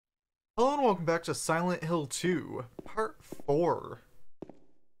Hello and welcome back to Silent Hill 2, Part 4.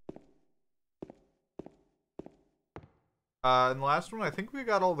 In the last one, I think we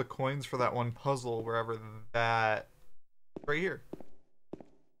got all the coins for that one puzzle, wherever that... right here.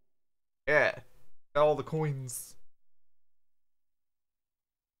 Yeah, got all the coins.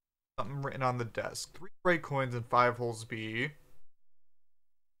 Something written on the desk. 3 bright coins and 5 holes B.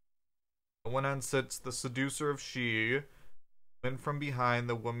 The one end sits the seducer of she. When from behind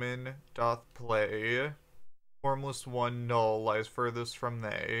the woman doth play. Formless one null lies furthest from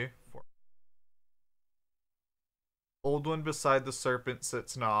they. Old one beside the serpent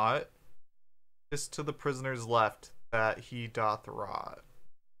sits not. This to the prisoner's left that he doth rot.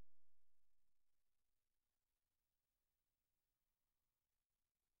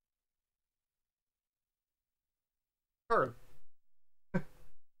 Sure.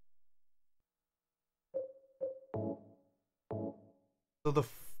 So the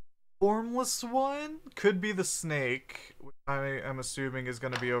formless one could be the snake, which I am assuming is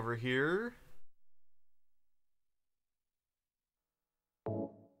going to be over here.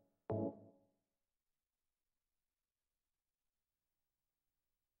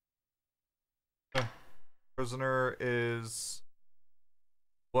 Prisoner is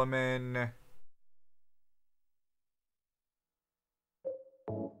woman.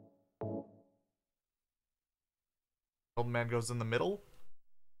 Old man goes in the middle.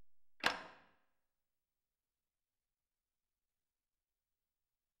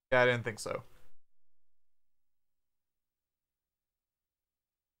 Yeah, I didn't think so.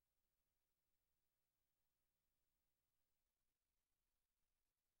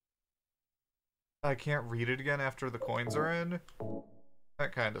 I can't read it again after the coins are in.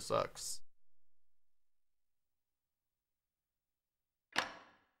 That kind of sucks.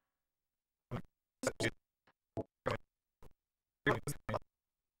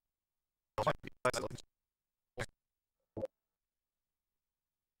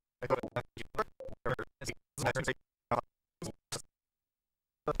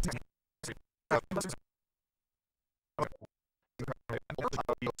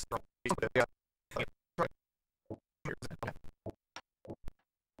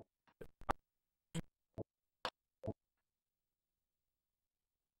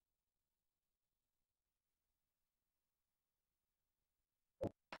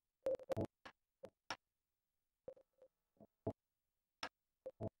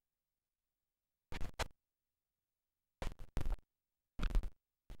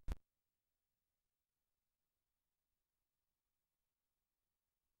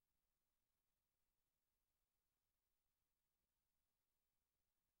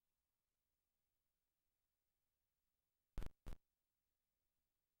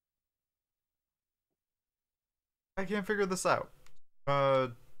 I can't figure this out.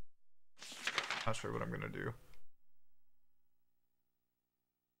 Not sure what I'm gonna do.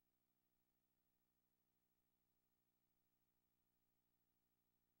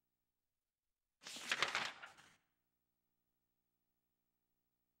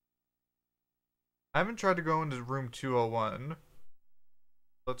 I haven't tried to go into room 201.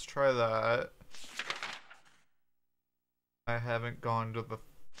 Let's try that. I haven't gone to the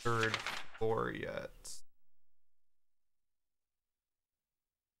 3rd floor yet.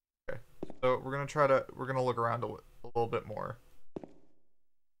 Okay, so we're gonna look around a little bit more.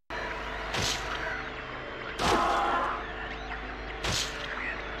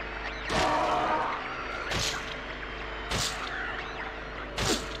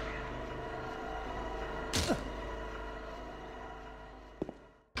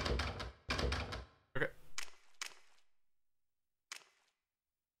 Okay.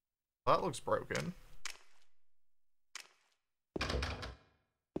 That looks broken.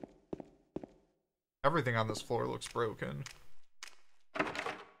 Everything on this floor looks broken.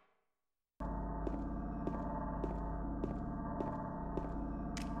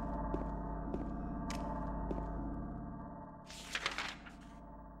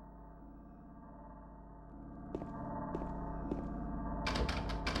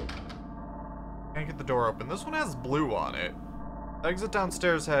 Can't get the door open. This one has blue on it. The exit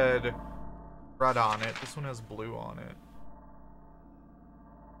downstairs had red on it. This one has blue on it.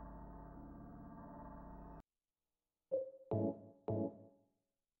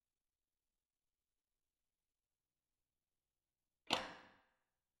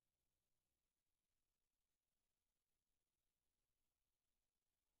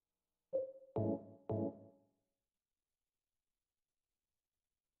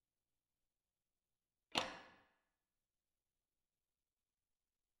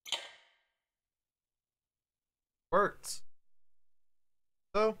 Worked.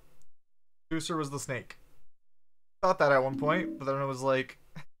 So, Seducer was the snake. Thought that at one point, but then I was like,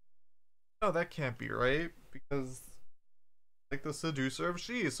 no, that can't be right, because like the seducer of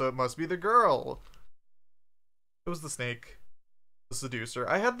she, so it must be the girl. It was the snake. The seducer.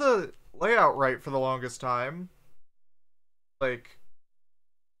 I had the layout right for the longest time. Like,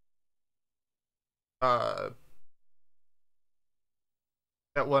 at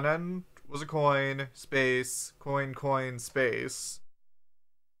one end was a coin, space, coin, coin, space.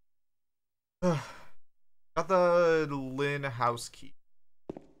 Got the Lynn house key.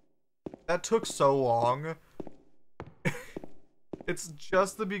 That took so long. It's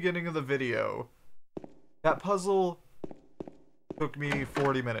just the beginning of the video. That puzzle took me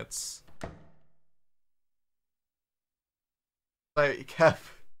 40 minutes. I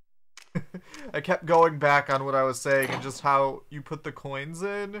kept going back on what I was saying, and just how you put the coins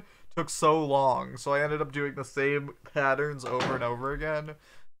in took so long. So I ended up doing the same patterns over and over again.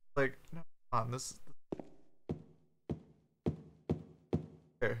 Like, no, come on, this.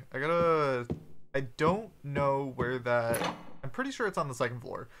 Okay, I don't know where that. I'm pretty sure it's on the second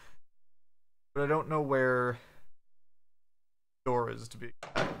floor, but I don't know where the door is to be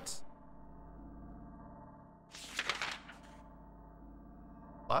exact.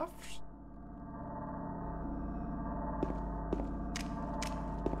 Left?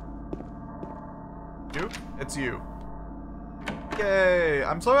 You? It's you. Yay!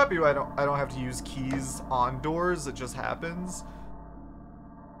 I'm so happy I don't have to use keys on doors. It just happens.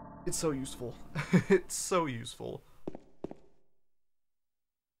 It's so useful. It's so useful.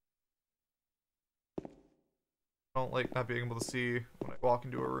 I don't like not being able to see when I walk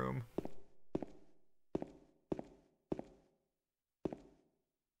into a room.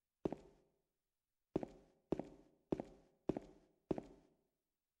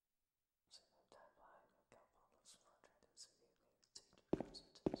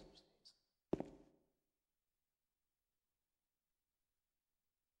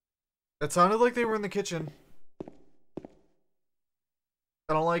 It sounded like they were in the kitchen.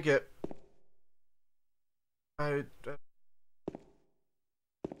 I don't like it.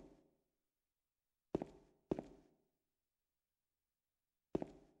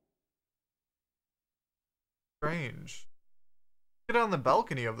 Strange. Get on the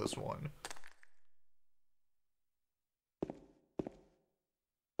balcony of this one.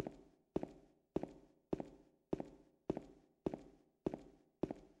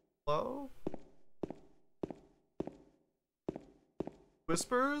 Hello?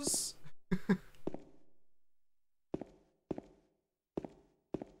 Whispers?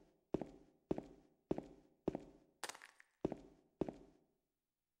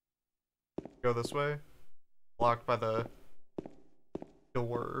 Go this way. Blocked by the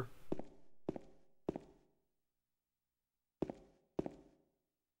door.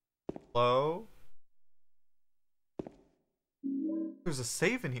 Hello? There's a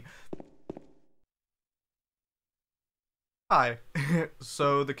save in here. Hi.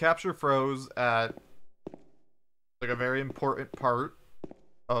 So the capture froze at like a very important part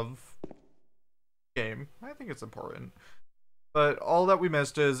of the game. I think it's important. But all that we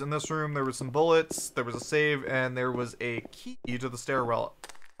missed is, in this room, there was some bullets, there was a save, and there was a key to the stairwell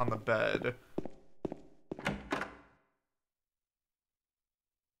on the bed.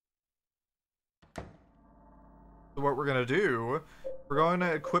 So what we're gonna do, we're going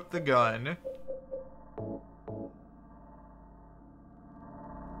to equip the gun.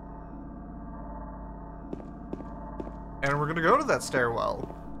 And we're gonna go to that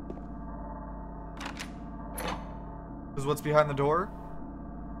stairwell. Is what's behind the door?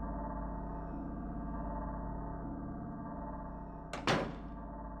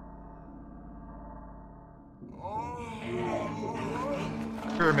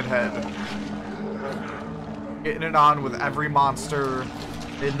 Pyramid Head. Getting it on with every monster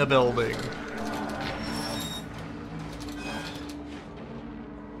in the building.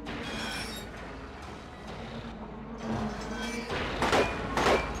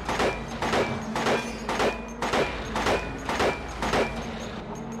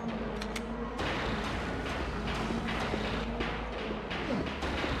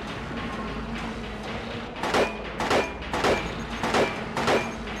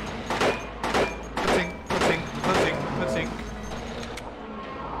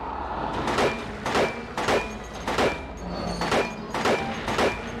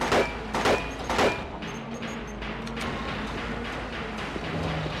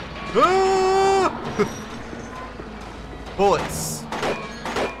 Bullets.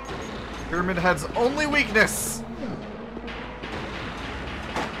 Pyramid Head's only weakness.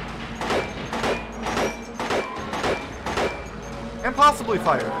 And possibly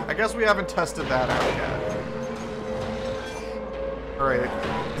fire? I guess we haven't tested that out yet. Alright,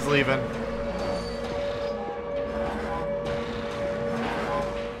 he's leaving.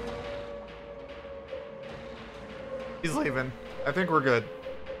 He's leaving. I think we're good.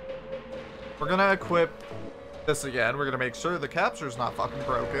 We're gonna equip this again. We're gonna make sure the capture's not fucking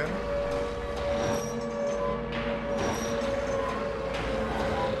broken.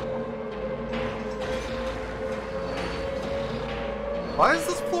 Why is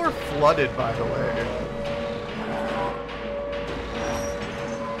this floor flooded, by the way?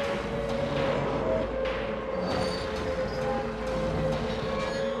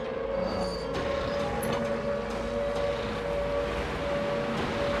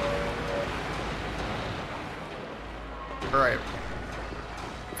 Alright.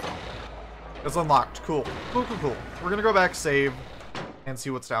 It's unlocked. Cool. Cool, cool, cool. We're gonna go back, save, and see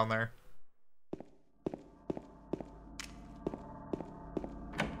what's down there.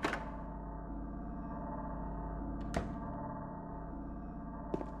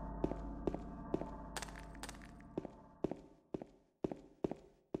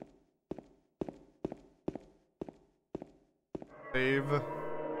 Save.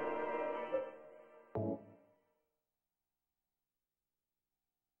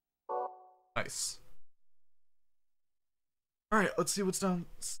 Nice. Alright, let's see what's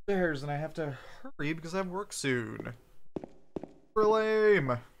downstairs, and I have to hurry because I have work soon. We're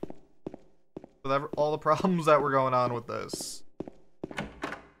lame. With all the problems that were going on with this.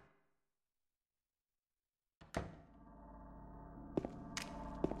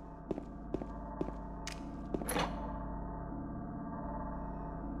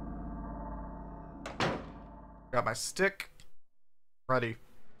 Got my stick. Ready.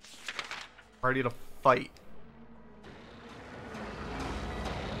 Ready to fight.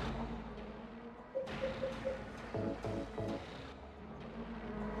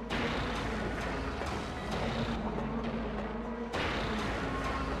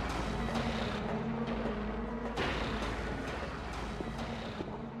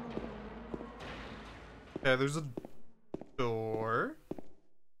 Okay, there's a door.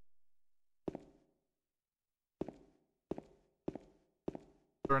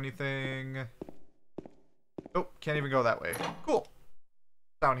 Or anything. Nope, can't even go that way. Cool.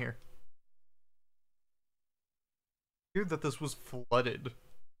 Down here. Weird that this was flooded.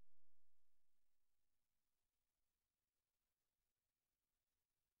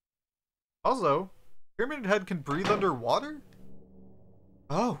 Also, Pyramid Head can breathe underwater?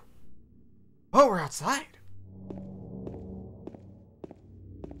 Oh. Oh, we're outside.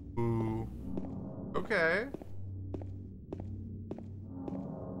 Ooh. Okay.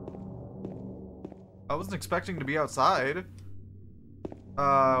 I wasn't expecting to be outside.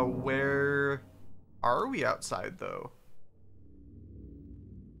 Where are we outside, though?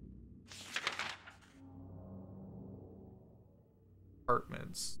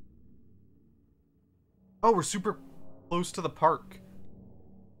 Apartments. Oh, we're super close to the park.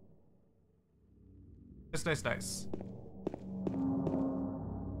 Nice, nice, nice.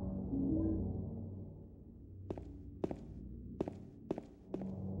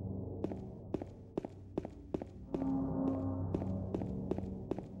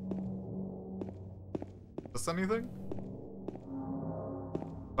 Is this anything?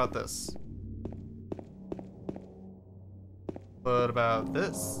 About this? What about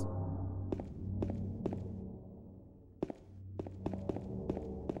this?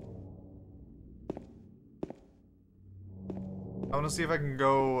 I want to see if I can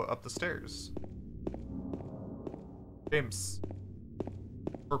go up the stairs. James,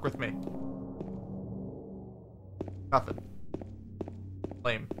 work with me. Nothing.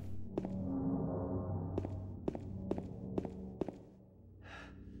 Lame.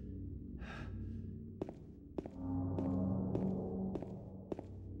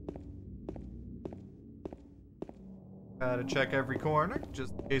 Gotta check every corner,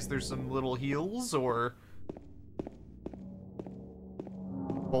 just in case there's some little heals or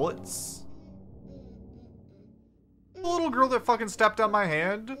bullets. The little girl that fucking stepped on my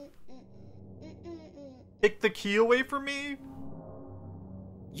hand. Take the key away from me.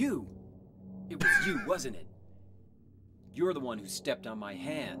 You. It was you, wasn't it? You're the one who stepped on my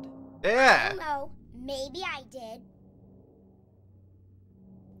hand. Yeah. I don't know. Maybe I did.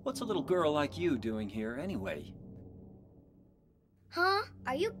 What's a little girl like you doing here anyway? Huh?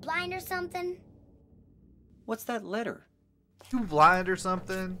 Are you blind or something? What's that letter? You blind or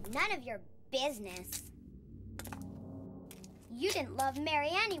something? None of your business. You didn't love Mary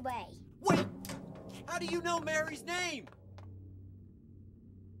anyway. Wait! How do you know Mary's name?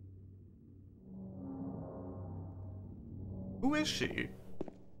 Who is she?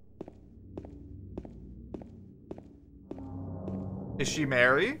 Is she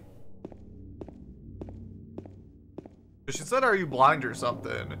Mary? She said, are you blind or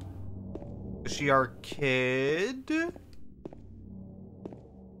something? Is she our kid?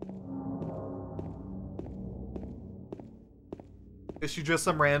 Is she just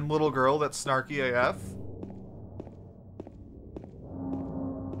some random little girl that's snarky AF?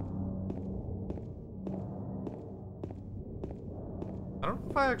 I don't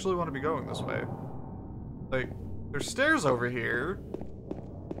know if I actually want to be going this way. Like, there's stairs over here.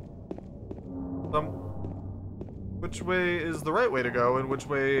 Which way is the right way to go, and which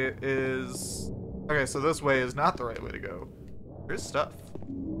way is... Okay, so this way is not the right way to go. There's stuff.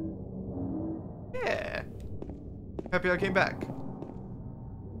 Yeah. Happy I came back.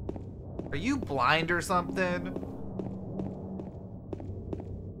 Are you blind or something?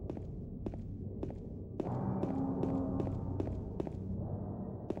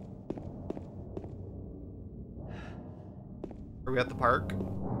 Are we at the park?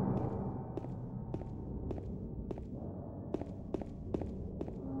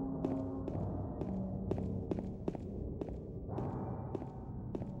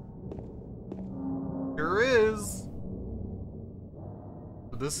 Sure is.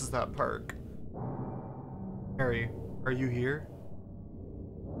 This is that park. Mary, are you here?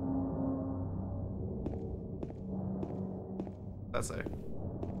 That's a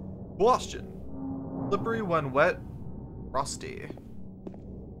question. Slippery when wet, rusty.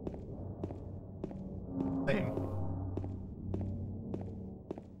 Same.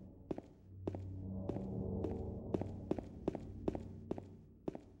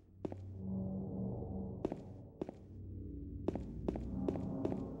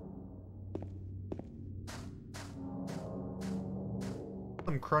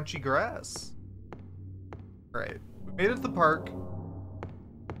 Some crunchy grass. Alright, we made it to the park.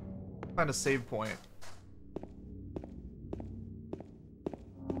 Find a save point.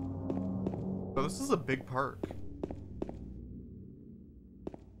 Oh, this is a big park.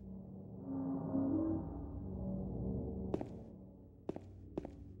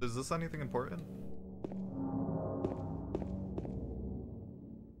 Is this anything important?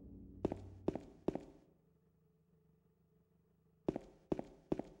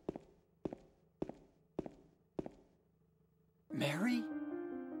 Mary?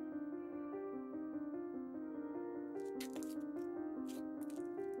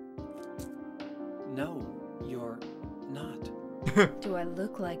 No, you're not. Do I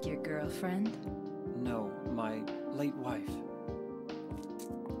look like your girlfriend? No, my late wife.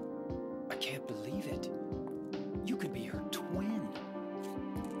 I can't believe it. You could be her twin.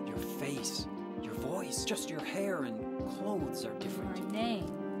 Your face, your voice, just your hair and clothes are different. My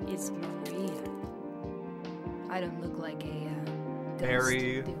name is Maria. I don't look like a ghost,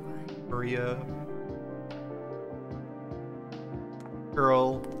 Mary, do I? Maria.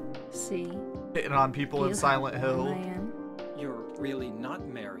 Girl See? hitting on people in Feel Silent how warm Hill. I am? You're really not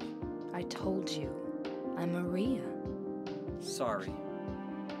Mary. I told you, I'm Maria. Sorry.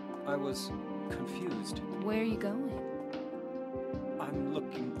 I was confused. Where are you going? I'm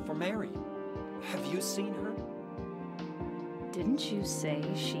looking for Mary. Have you seen her? Didn't you say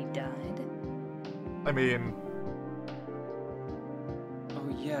she died? I mean,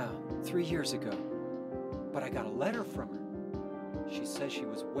 Oh yeah, 3 years ago. But I got a letter from her. She says she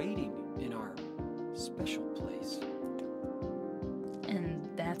was waiting in our special place. And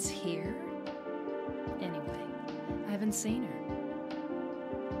that's here? Anyway, I haven't seen her.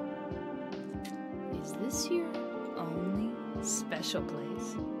 Is this your only special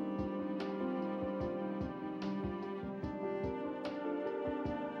place?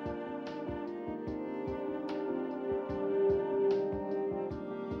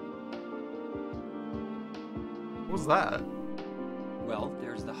 what was that? Well,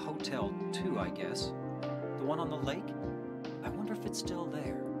 there's the hotel too, I guess. The one on the lake? I wonder if it's still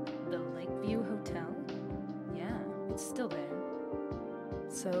there. The Lakeview Hotel? Yeah, it's still there.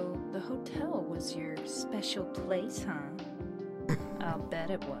 So, the hotel was your special place, huh? I'll bet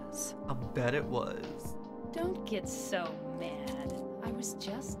it was. I'll bet it was. Don't get so mad. I was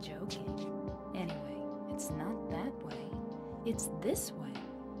just joking. Anyway, it's not that way. It's this way.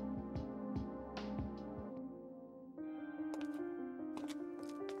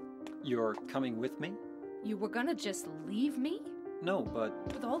 You're coming with me? You were gonna just leave me? No, but...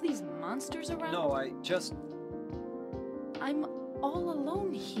 With all these monsters around? No, I just... I'm all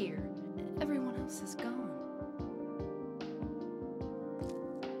alone here. Everyone else is gone.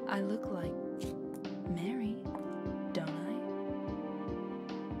 I look like Mary, don't I?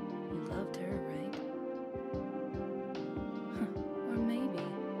 You loved her, right?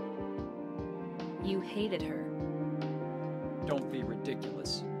 You hated her. Don't be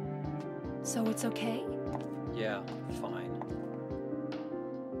ridiculous. So it's okay? Yeah, fine.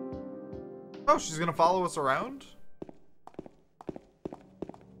 Oh, she's gonna follow us around?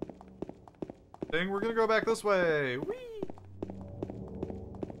 Dang, we're gonna go back this way. Whee!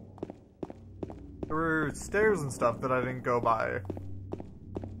 There were stairs and stuff that I didn't go by.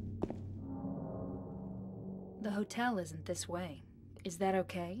 The hotel isn't this way. Is that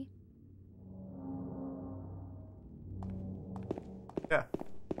okay? Yeah.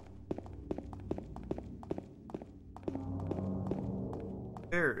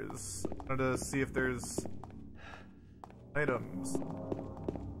 Stairs. I wanted to see if there's items.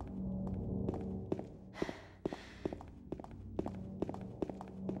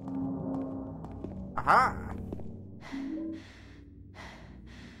 Aha!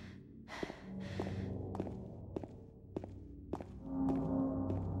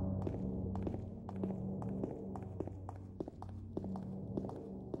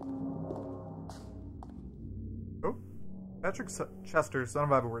 Oh, Patrick Chester, son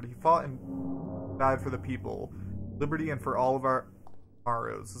of Edward. He fought and died for the people, liberty, and for all of our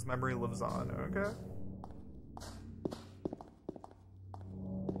sorrows. His memory lives on. Okay.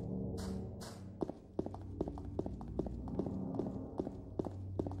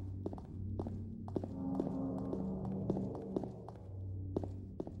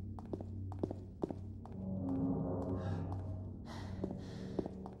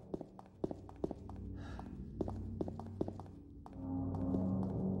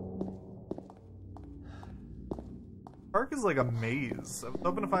 Park is like a maze. I was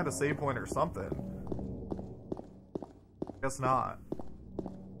hoping to find a save point or something. Guess not.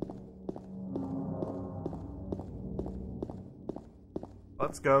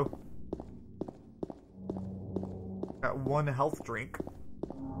 Let's go. Got one health drink.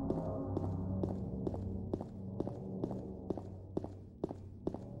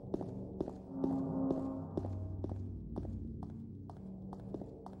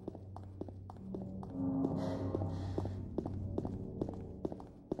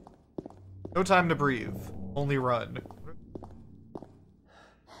 No time to breathe. Only run.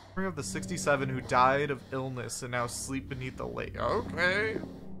 Memory of the 67 who died of illness and now sleep beneath the lake. Okay.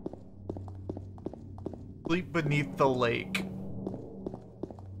 Sleep beneath the lake.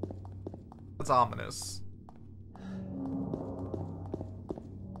 That's ominous.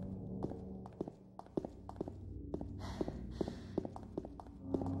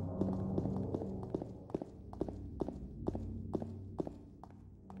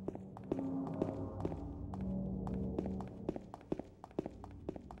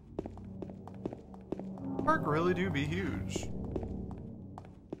 Park really do be huge.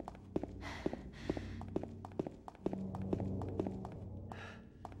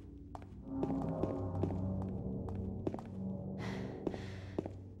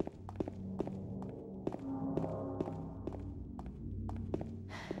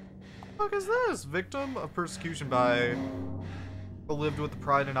 What is this? Victim of persecution by who lived with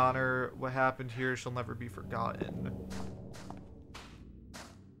pride and honor. What happened here shall never be forgotten.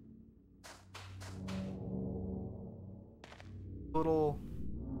 Little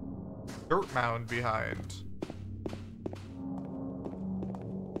dirt mound behind.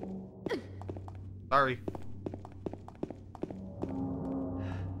 Sorry.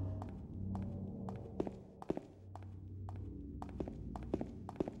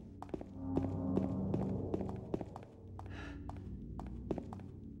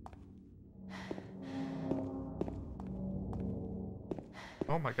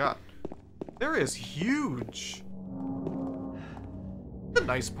 Oh my god. There is huge. It's a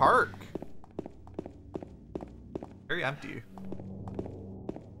nice park. Very empty.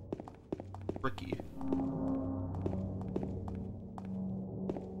 Ricky.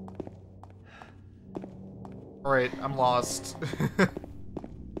 Alright, I'm lost.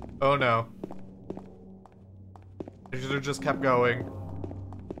 Oh no. I should have just kept going.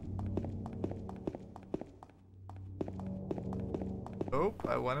 Nope,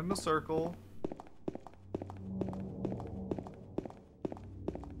 I went in a circle.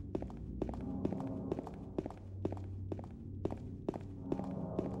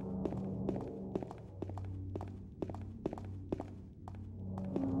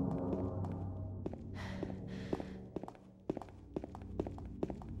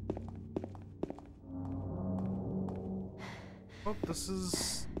 Oh, this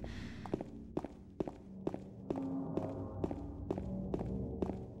is...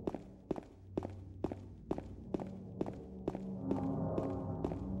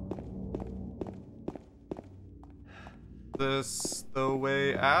 This the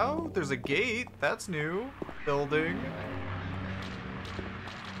way out? There's a gate. That's new. Building.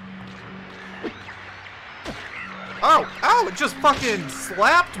 Oh! Ow! It just fucking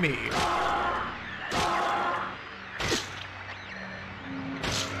slapped me!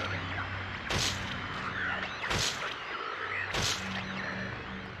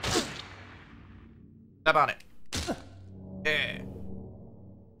 Step on it. Yeah.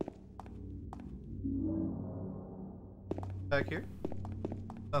 Back here.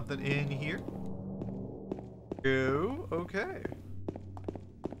 Something in here. Go. Okay.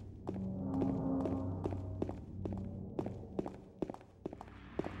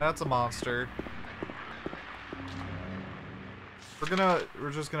 That's a monster.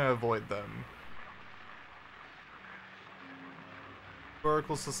 We're just gonna avoid them.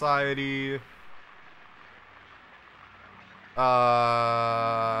 Historical Society.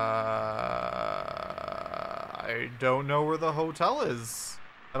 I don't know where the hotel is.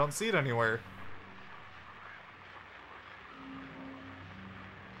 I don't see it anywhere.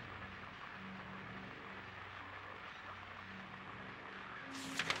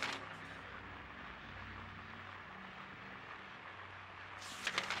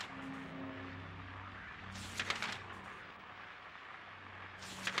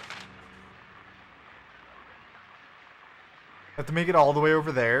 Have to make it all the way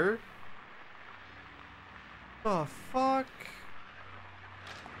over there? The fuck?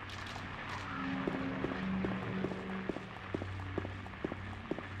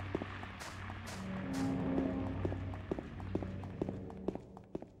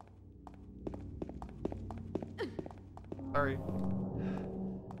 Sorry.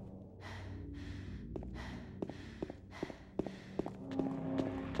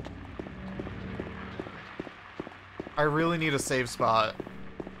 I really need a save spot.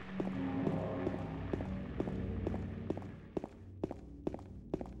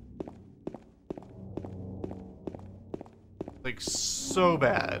 Like, so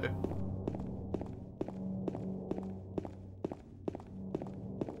bad.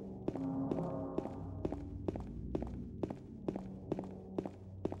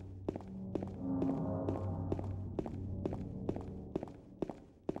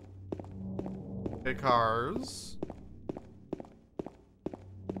 Okay, cars.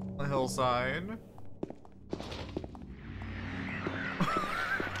 A hillside.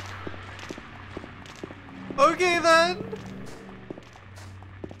 Okay then.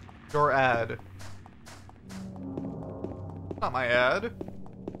 Your ad. Not my ad.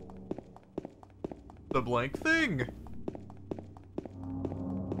 The blank thing.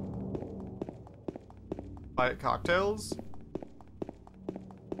 Buy cocktails.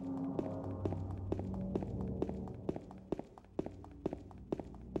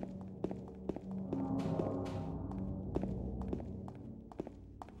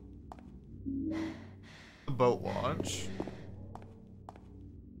 The boat launch.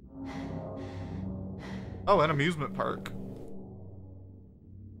 Oh, an amusement park.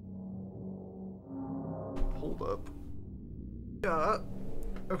 Hold up. Yeah.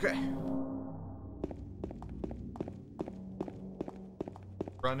 Okay.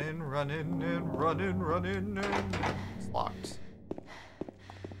 Running, running, and running, running, and it's locked.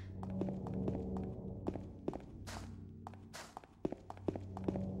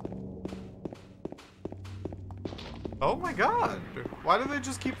 Oh my god! Why do they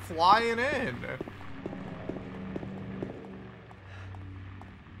just keep flying in?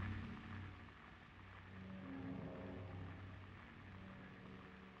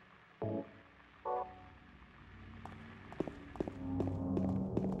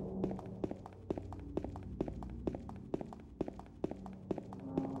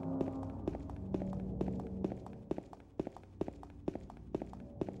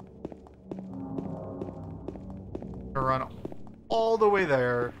 Run all the way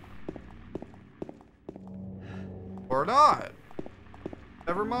there. Or not.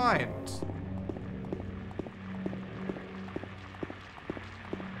 Never mind.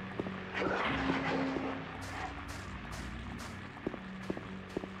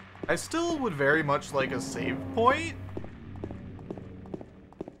 I still would very much like a save point.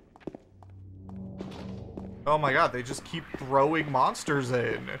 Oh my god, they just keep throwing monsters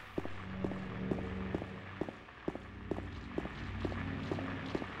in.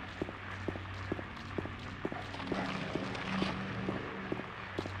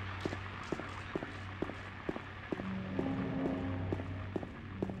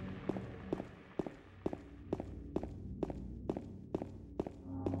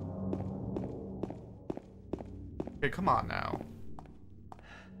 Okay, come on now.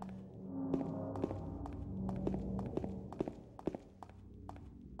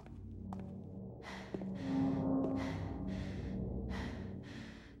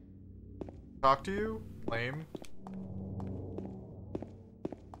 talk to you? Lame.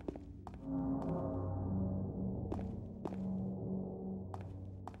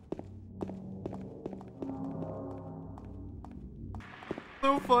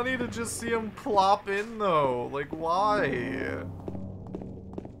 So funny to just see him plop in though. Like, why?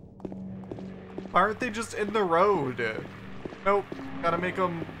 Why aren't they just in the road? Nope. Gotta make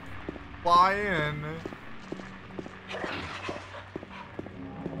them fly in.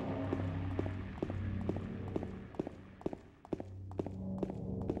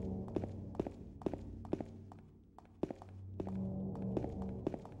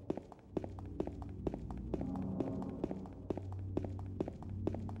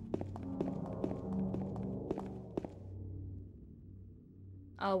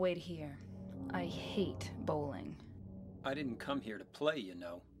 I'll wait here. I hate bowling. I didn't come here to play, you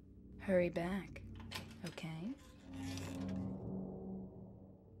know. Hurry back, okay?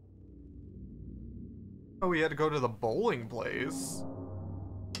 Oh, we had to go to the bowling place.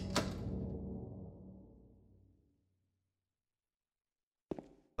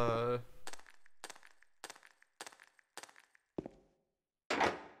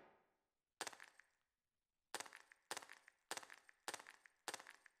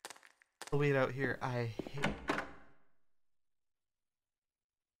 I'll wait out here. I hate.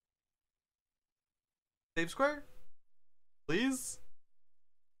 Save square? Please?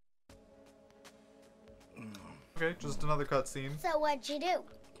 Okay, just another cutscene. So what'd you do?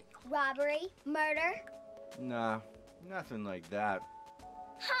 Robbery? Murder? Nah, nothing like that.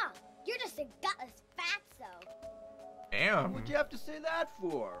 Huh, you're just a gutless fatso. Damn. What'd you have to say that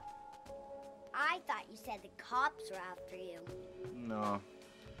for? I thought you said the cops were after you. No,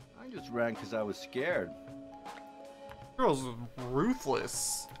 I just ran because I was scared. Girl's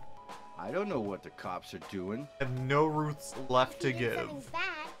ruthless. I don't know what the cops are doing. Have no roots left to If you did give. something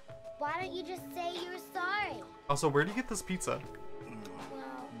bad, why don't you just say you're sorry? Also, where do you get this pizza?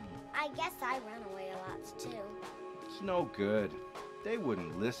 Well, I guess I run away a lot too. It's no good. They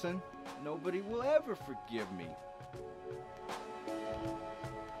wouldn't listen. Nobody will ever forgive me.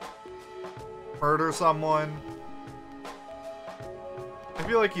 Murder someone. I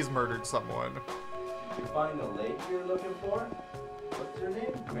feel like he's murdered someone. Did you find the lady you're looking for? What's her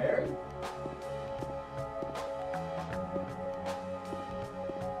name? Mary?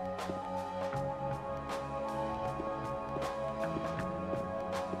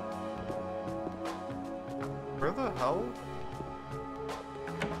 Where the hell?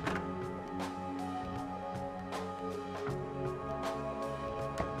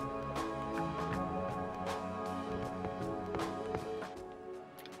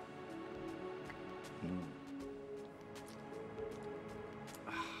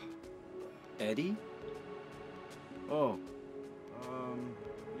 Eddie? Oh,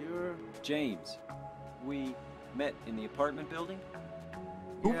 you're... James. We met in the apartment building?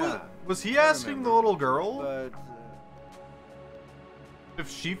 Who Yeah, was he I asking the remember. little girl But, if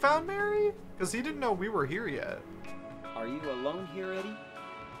she found Mary? Because he didn't know we were here yet. Are you alone here, Eddie?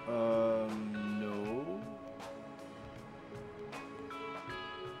 no.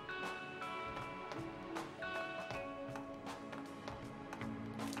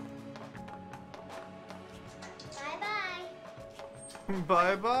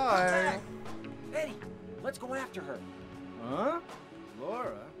 Bye-bye. Bye-bye. Eddie, let's go after her. Huh?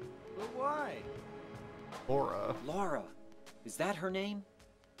 Laura? But why? Laura. Laura. Is that her name?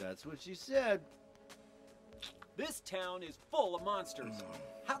 That's what she said. This town is full of monsters.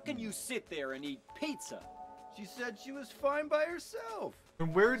 How can you sit there and eat pizza? She said she was fine by herself.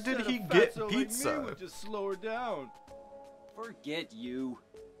 And where Said did a he get fatso like pizza? me would just slow her down. Forget you.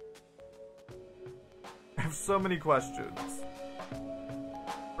 I have so many questions.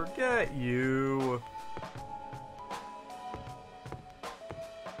 Forget you.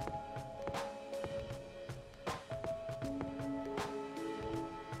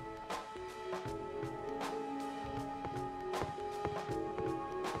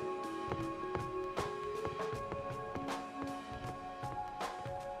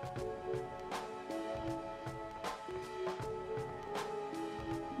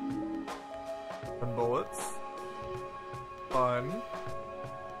 And bullets. Fun.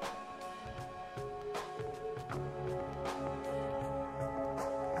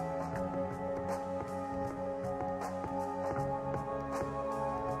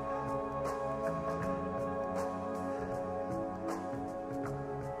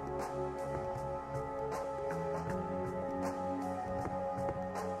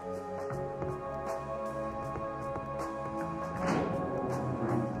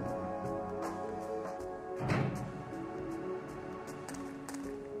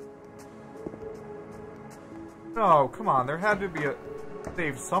 No, come on. There had to be a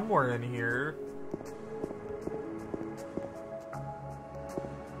save somewhere in here.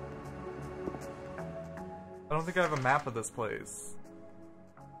 I don't think I have a map of this place.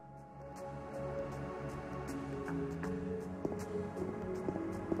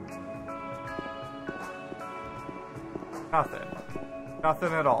 Nothing.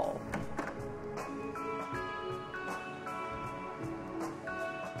 Nothing at all.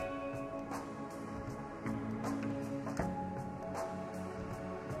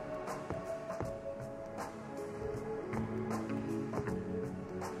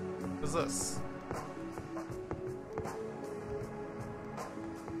 What is this?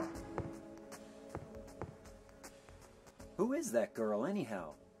 Who is that girl,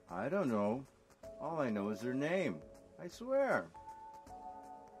 anyhow? I don't know. All I know is her name. I swear.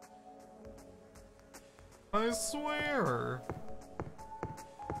 I swear.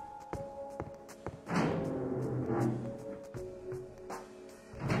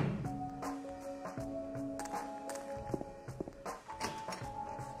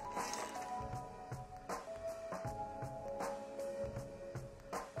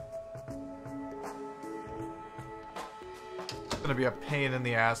 It's gonna be a pain in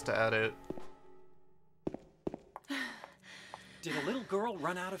the ass to edit. Did a little girl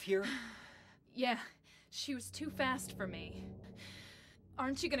run out of here? Yeah, she was too fast for me.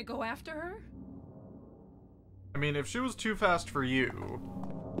 Aren't you gonna go after her? I mean, if she was too fast for you...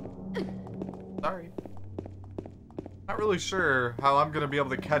 Sorry. Not really sure how I'm gonna be able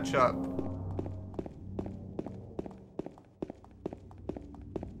to catch up.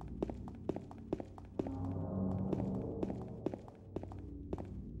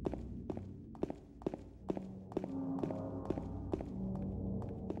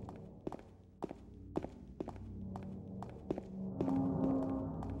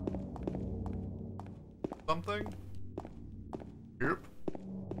 Something? Yep.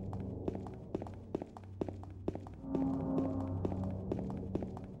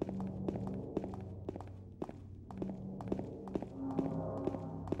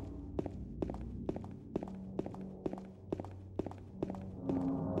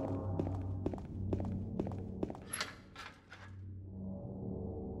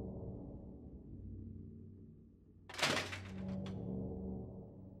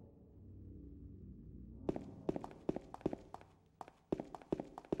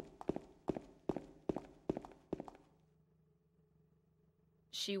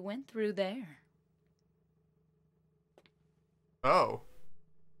 She went through there. Oh.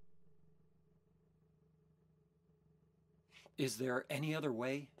 Is there any other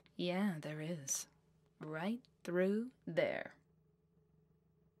way? Yeah, there is. Right through there.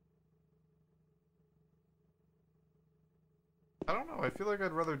 I don't know, I feel like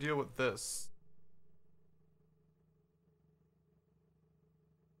I'd rather deal with this.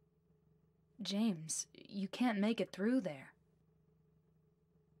 James, you can't make it through there.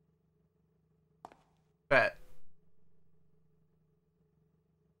 Bet.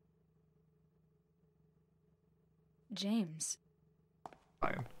 James.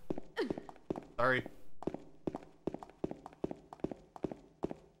 Fine. Sorry.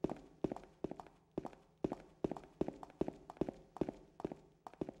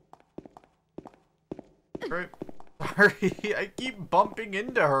 Right. Sorry, I keep bumping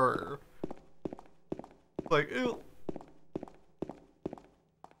into her. Like, ew.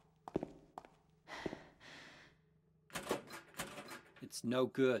 It's no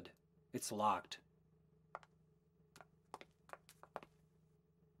good. It's locked.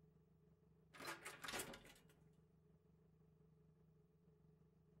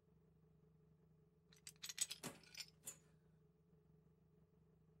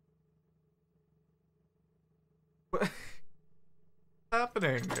 What's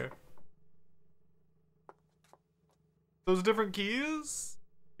happening? Those different keys?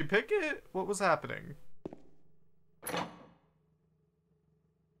 You pick it? What was happening?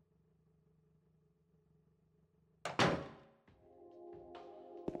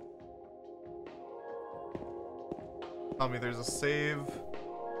 Tell me there's a save.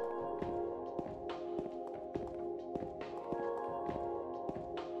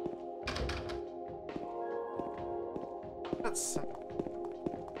 That's...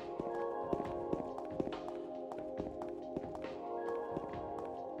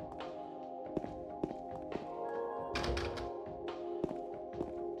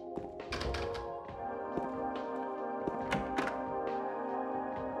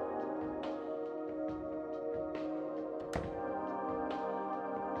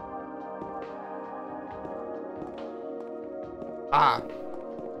 Ah.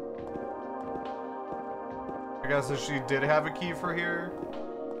 I guess if she did have a key for here.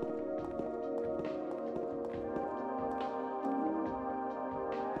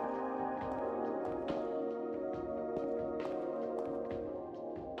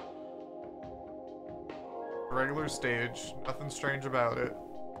 Regular stage, nothing strange about it.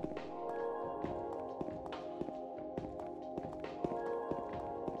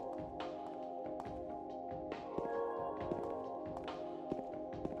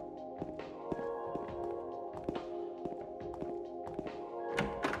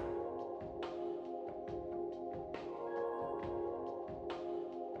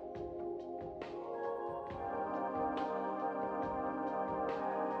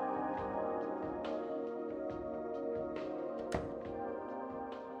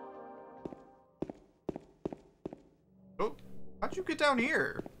 Oh, how'd you get down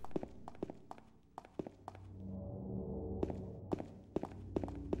here?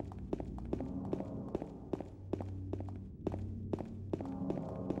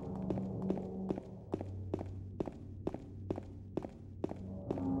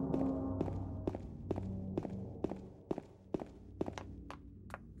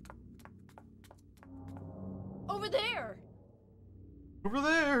 Over there! Over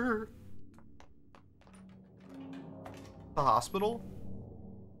there! The hospital?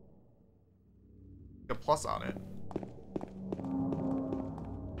 A plus on it.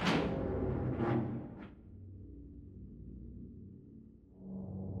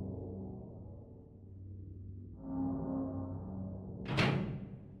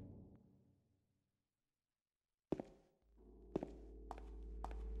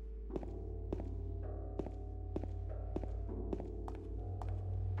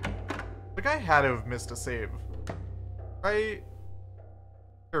 The guy had to have missed a save. Right?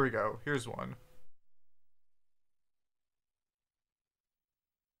 Here we go. Here's one.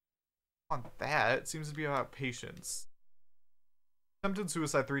 On that, it seems to be about patience. Attempted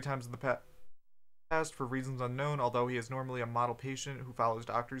suicide 3 times in the past for reasons unknown. Although he is normally a model patient who follows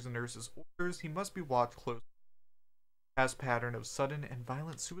doctors' and nurses' orders, he must be watched closely. Past pattern of sudden and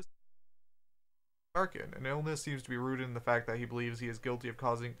violent suicide. Darken. An illness seems to be rooted in the fact that he believes he is guilty of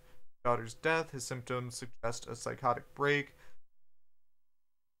causing daughter's death. His symptoms suggest a psychotic break,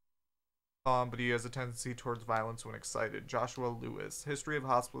 but he has a tendency towards violence when excited. Joshua Lewis. History of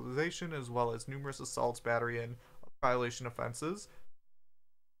hospitalization as well as numerous assaults, battery, and violation offenses.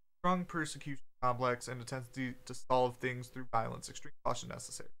 Strong persecution complex and a tendency to solve things through violence. Extreme caution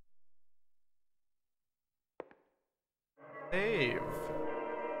necessary. Save.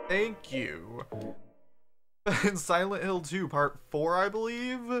 Thank you. In Silent Hill 2 Part 4, I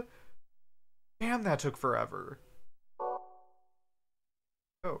believe? Damn, that took forever.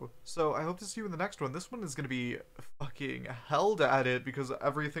 Oh, so I hope to see you in the next one. This one is going to be fucking held at it because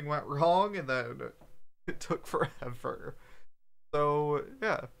everything went wrong and then it took forever. So,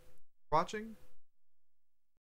 yeah. Watching.